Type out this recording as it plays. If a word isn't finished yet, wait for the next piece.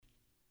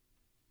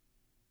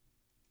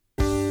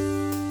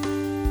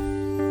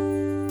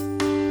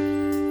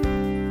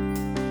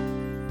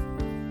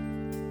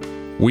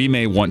we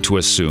may want to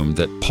assume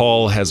that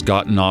Paul has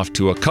gotten off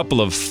to a couple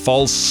of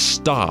false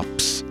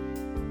stops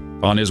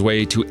on his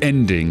way to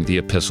ending the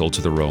epistle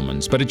to the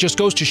Romans. But it just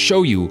goes to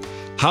show you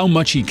how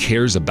much he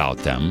cares about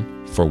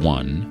them, for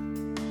one,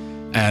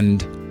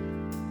 and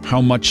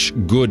how much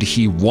good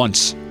he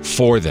wants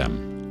for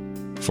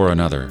them, for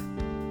another.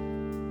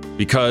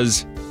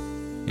 Because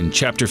in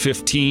chapter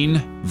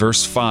 15,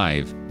 verse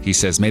 5, he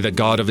says, "May the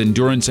God of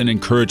endurance and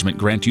encouragement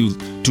grant you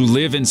to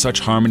live in such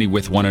harmony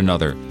with one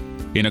another,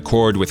 in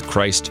accord with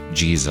Christ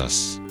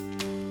Jesus."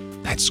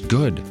 That's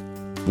good.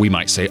 We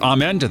might say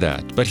amen to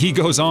that. But he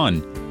goes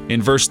on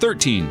in verse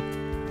 13,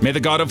 "May the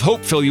God of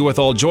hope fill you with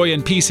all joy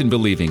and peace in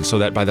believing, so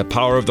that by the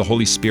power of the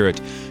Holy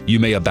Spirit you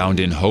may abound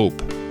in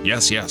hope."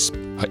 Yes.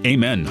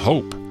 Amen.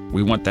 Hope.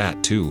 We want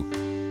that too.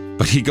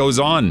 But he goes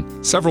on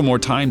several more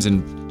times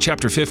in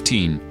chapter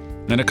 15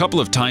 and a couple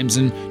of times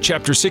in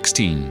chapter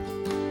 16.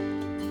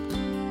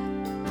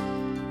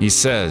 He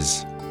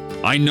says,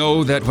 "I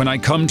know that when I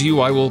come to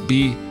you, I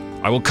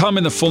will come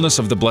in the fullness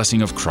of the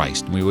blessing of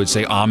Christ." We would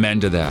say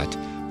amen to that.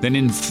 Then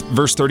in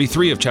verse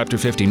 33 of chapter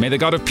 15, "May the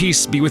God of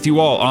peace be with you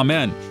all."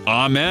 Amen.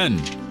 Amen,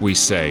 we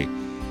say.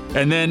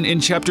 And then in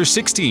chapter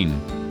 16,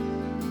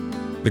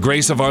 "The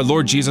grace of our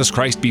Lord Jesus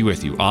Christ be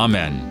with you."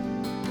 Amen.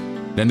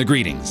 Then the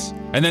greetings.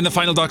 And then the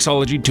final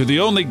doxology, "To the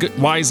only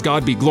wise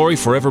God be glory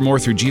forevermore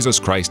through Jesus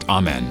Christ.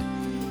 Amen."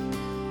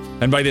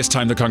 And by this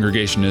time, the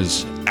congregation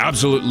is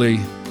absolutely,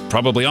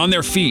 probably on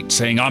their feet,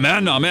 saying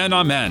amen, amen,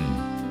 amen.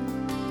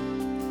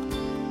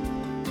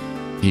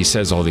 He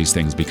says all these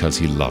things because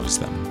he loves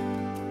them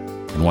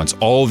and wants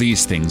all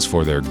these things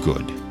for their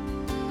good,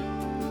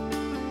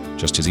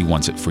 just as he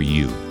wants it for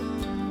you.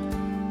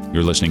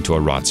 You're listening to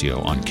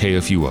Oratio on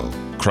KFUO,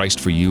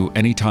 Christ for you,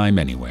 anytime,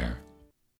 anywhere.